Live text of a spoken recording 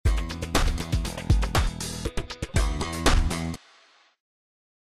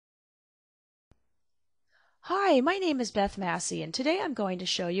Hi, my name is Beth Massi, and today I'm going to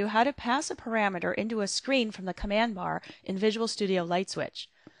show you how to pass a parameter into a screen from the command bar in Visual Studio LightSwitch.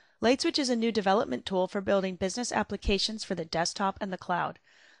 LightSwitch is a new development tool for building business applications for the desktop and the cloud.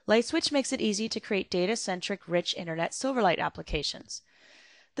 LightSwitch makes it easy to create data-centric, rich Internet Silverlight applications.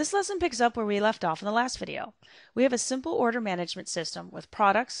 This lesson picks up where we left off in the last video. We have a simple order management system with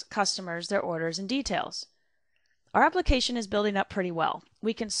products, customers, their orders, and details. Our application is building up pretty well.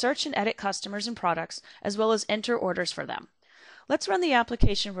 We can search and edit customers and products, as well as enter orders for them. Let's run the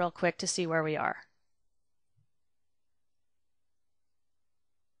application real quick to see where we are.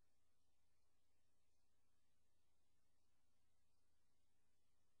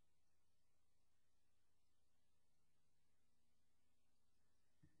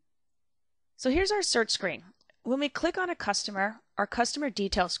 So here's our search screen. When we click on a customer, our customer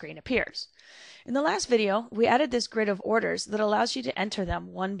detail screen appears. In the last video, we added this grid of orders that allows you to enter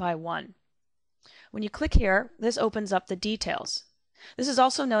them one by one. When you click here, this opens up the details. This is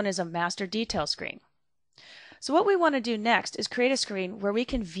also known as a master detail screen. So what we want to do next is create a screen where we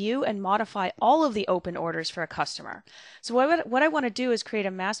can view and modify all of the open orders for a customer. So what I want to do is create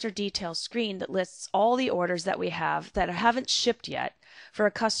a master detail screen that lists all the orders that we have that haven't shipped yet for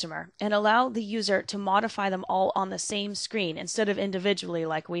a customer and allow the user to modify them all on the same screen instead of individually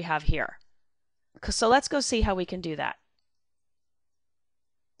like we have here. So let's go see how we can do that.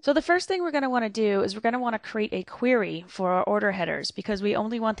 So the first thing we're going to want to do is we're going to want to create a query for our order headers because we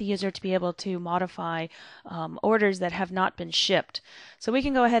only want the user to be able to modify orders that have not been shipped. So we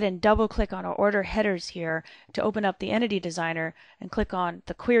can go ahead and double click on our order headers here to open up the Entity Designer and click on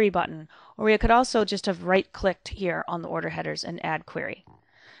the query button, or we could also just have right clicked here on the order headers and add query.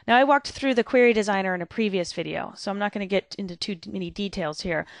 Now I walked through the query designer in a previous video, so I'm not going to get into too many details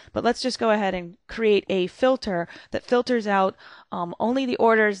here, but let's just go ahead and create a filter that filters out only the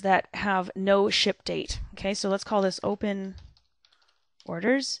orders that have no ship date. Okay, so let's call this open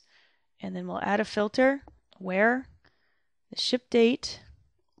orders, and then we'll add a filter where the ship date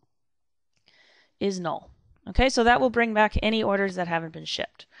is null. Okay, so that will bring back any orders that haven't been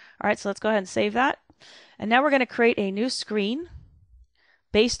shipped. All right, so let's go ahead and save that. And now we're going to create a new screen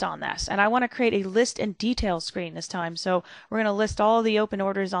based on this. And I want to create a list and details screen this time. So we're going to list all the open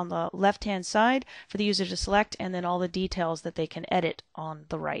orders on the left-hand side for the user to select, and then all the details that they can edit on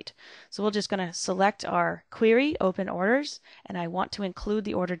the right. So we're just going to select our query, open orders, and I want to include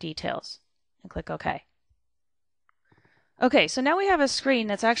the order details, and click OK. Okay, so now we have a screen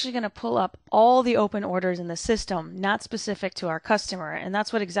that's actually going to pull up all the open orders in the system, not specific to our customer. And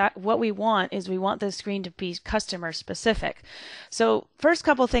that's what we want is we want this screen to be customer specific. So first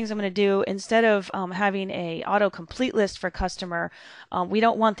couple things I'm going to do, instead of having a autocomplete list for customer, we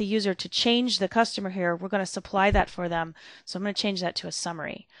don't want the user to change the customer here. We're going to supply that for them. So I'm going to change that to a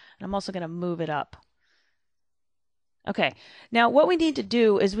summary. And I'm also going to move it up. Okay, now what we need to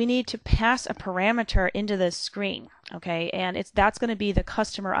do is we need to pass a parameter into this screen, okay, and that's going to be the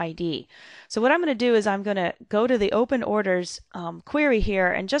customer ID. So what I'm going to do is I'm going to go to the open orders query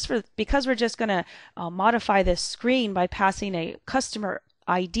here, and because we're just going to modify this screen by passing a customer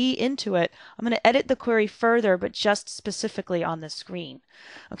ID into it, I'm going to edit the query further, but just specifically on the screen.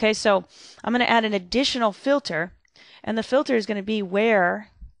 Okay, so I'm going to add an additional filter, and the filter is going to be where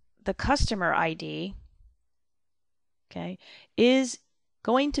the customer ID, okay, is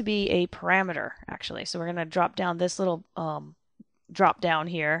going to be a parameter, actually. So we're going to drop down this little drop down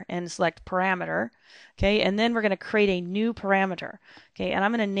here and select parameter, okay, and then we're going to create a new parameter, okay, and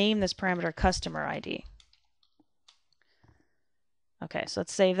I'm going to name this parameter customer ID. Okay, so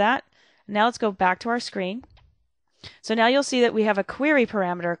let's save that. Now let's go back to our screen. So now you'll see that we have a query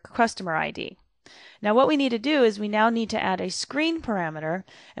parameter, customer ID. Now what we need to do is we now need to add a screen parameter,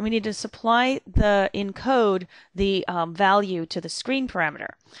 and we need to encode the value to the screen parameter.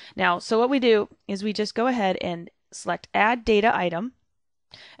 Now, so what we do is we just go ahead and select add data item,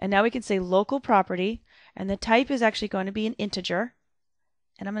 and now we can say local property, and the type is actually going to be an integer,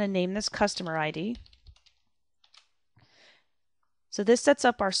 and I'm going to name this customer ID. So this sets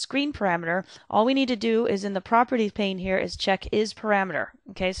up our screen parameter. All we need to do is in the properties pane here is check is parameter.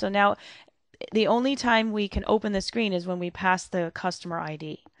 Okay, so now the only time we can open the screen is when we pass the customer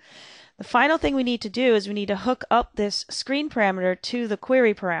ID. The final thing we need to do is we need to hook up this screen parameter to the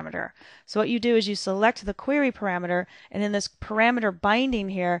query parameter. So what you do is you select the query parameter, and in this parameter binding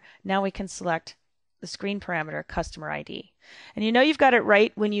here, now we can select the screen parameter customer ID. And you know you've got it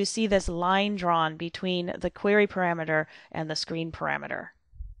right when you see this line drawn between the query parameter and the screen parameter.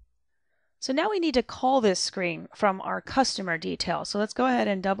 So now we need to call this screen from our customer detail. So let's go ahead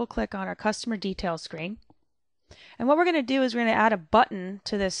and double click on our customer detail screen. And what we're going to do is we're going to add a button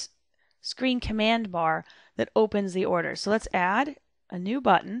to this screen command bar that opens the order. So let's add a new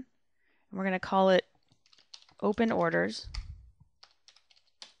button, and we're going to call it Open Orders.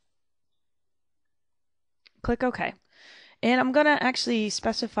 Click OK. And I'm going to actually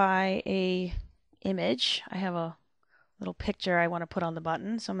specify a image. I have a little picture I want to put on the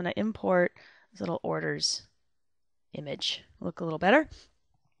button, so I'm going to import this little orders image. Look a little better.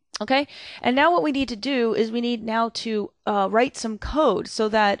 Okay, and now what we need to do is we need now to write some code so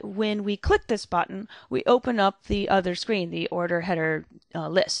that when we click this button, we open up the other screen, the order header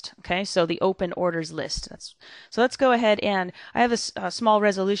list. Okay, so the open orders list. So let's go ahead, and I have a small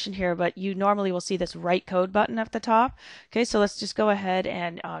resolution here, but you normally will see this write code button at the top. Okay, so let's just go ahead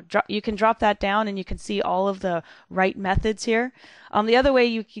and you can drop that down and you can see all of the write methods here. The other way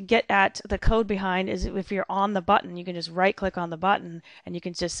you can get at the code behind is if you're on the button, you can just right click on the button and you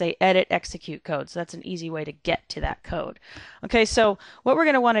can just say edit execute code. So that's an easy way to get to that code. Okay, so what we're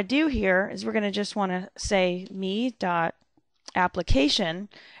going to want to do here is we're going to just want to say me.application,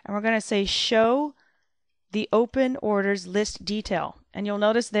 and we're going to say show the open orders list detail. And you'll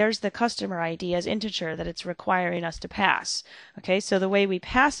notice there's the customer ID as integer that it's requiring us to pass. Okay, so the way we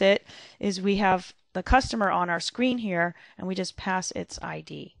pass it is we have the customer on our screen here, and we just pass its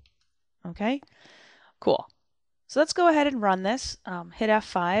ID. Okay, cool. So let's go ahead and run this. Hit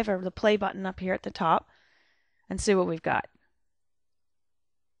F5 or the play button up here at the top and see what we've got.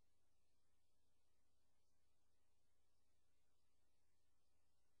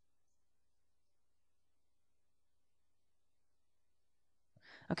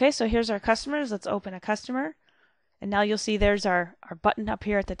 Okay, so here's our customers. Let's open a customer. And now you'll see there's our button up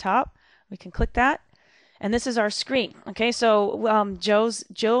here at the top. We can click that. And this is our screen. Okay, so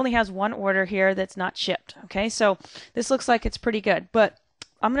Joe only has one order here that's not shipped. Okay, so this looks like it's pretty good. But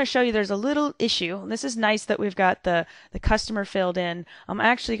I'm going to show you there's a little issue. This is nice that we've got the customer filled in. I'm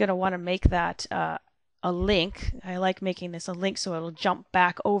actually going to want to make that a link. I like making this a link so it'll jump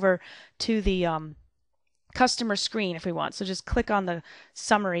back over to the customer screen if we want. So just click on the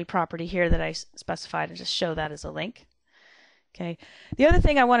summary property here that I specified and just show that as a link. Okay. The other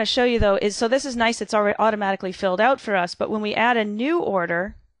thing I want to show you though is, so this is nice, it's already automatically filled out for us, but when we add a new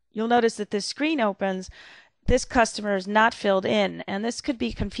order, you'll notice that this screen opens. This customer is not filled in, and this could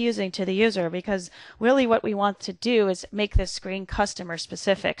be confusing to the user because really what we want to do is make this screen customer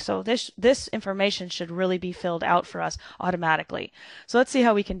specific. So this information should really be filled out for us automatically. So let's see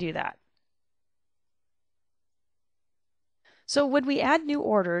how we can do that. So when we add new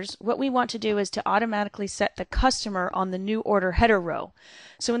orders, what we want to do is to automatically set the customer on the new order header row.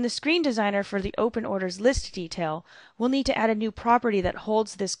 So in the screen designer for the open orders list detail, we'll need to add a new property that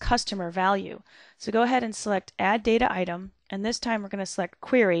holds this customer value. So go ahead and select add data item, and this time we're going to select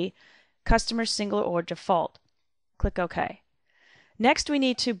query, customer singular or default. Click OK. Next we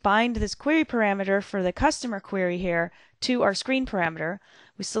need to bind this query parameter for the customer query here to our screen parameter.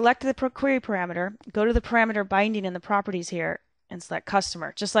 We select the query parameter, go to the parameter binding in the properties here, and select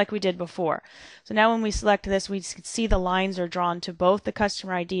customer, just like we did before. So now when we select this, we can see the lines are drawn to both the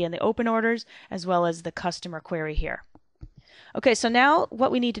customer ID and the open orders, as well as the customer query here. Okay, so now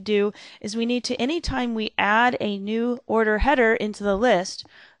what we need to do is we need to, anytime we add a new order header into the list,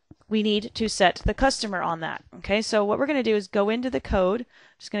 we need to set the customer on that. Okay, so what we're going to do is go into the code. I'm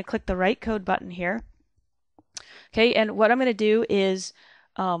just going to click the right code button here. Okay, and what I'm going to do is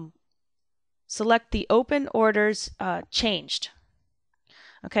select the open orders changed.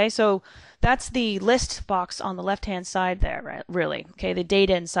 Okay, so that's the list box on the left-hand side there, right? Really. Okay, the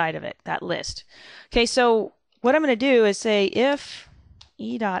data inside of it, that list. Okay, so what I'm going to do is say if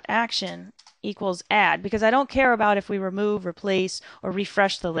e.action equals add, because I don't care about if we remove, replace, or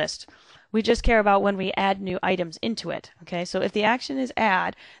refresh the list. We just care about when we add new items into it. Okay, so if the action is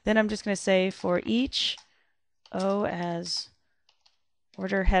add, then I'm just going to say for each O as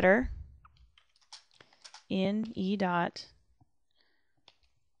order header in e dot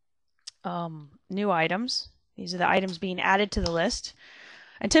new items. These are the items being added to the list.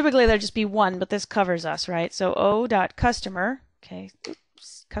 And typically there'll just be one, but this covers us, right? So O.customer, okay,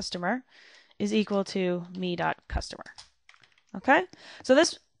 customer is equal to me.customer. Okay? So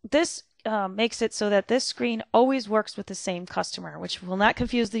this makes it so that this screen always works with the same customer, which will not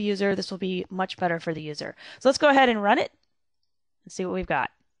confuse the user. This will be much better for the user. So let's go ahead and run it and see what we've got.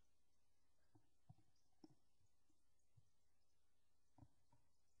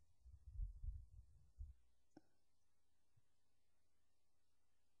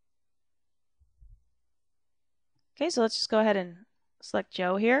 Okay, so let's just go ahead and select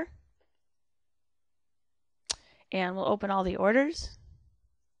Joe here. And we'll open all the orders.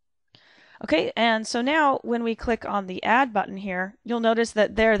 Okay, and so now when we click on the add button here, you'll notice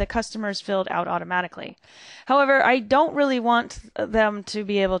that there the customer's filled out automatically. However, I don't really want them to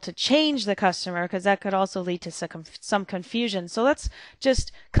be able to change the customer because that could also lead to some confusion. So let's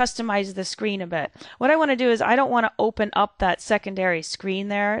just customize the screen a bit. What I want to do is I don't want to open up that secondary screen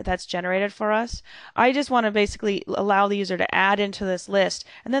there that's generated for us. I just want to basically allow the user to add into this list,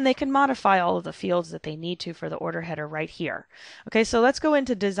 and then they can modify all of the fields that they need to for the order header right here. Okay, so let's go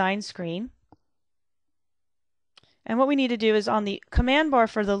into design screen. And what we need to do is on the command bar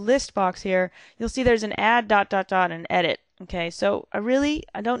for the list box here, you'll see there's an add ... and edit. Okay, so I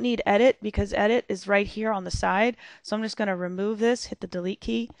don't need edit because edit is right here on the side. So I'm just going to remove this, hit the delete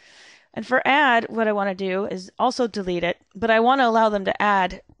key. And for add, what I want to do is also delete it, but I want to allow them to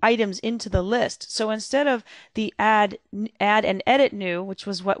add items into the list. So instead of the add and edit new, which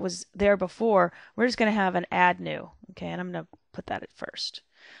was what was there before, we're just going to have an add new. Okay, and I'm going to put that at first.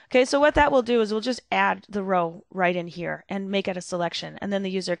 Okay, so what that will do is we'll just add the row right in here and make it a selection, and then the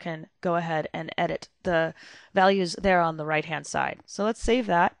user can go ahead and edit the values there on the right hand side. So let's save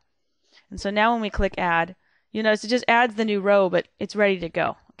that. And so now when we click add, you notice it just adds the new row, but it's ready to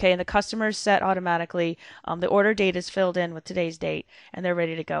go. Okay, and the customer is set automatically. The order date is filled in with today's date, and they're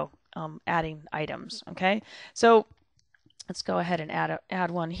ready to go adding items. Okay, so let's go ahead and add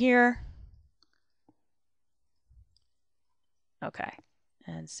one here. Okay,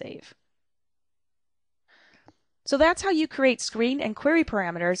 and save. So that's how you create screen and query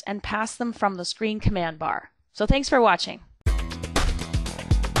parameters and pass them from the screen command bar. So thanks for watching.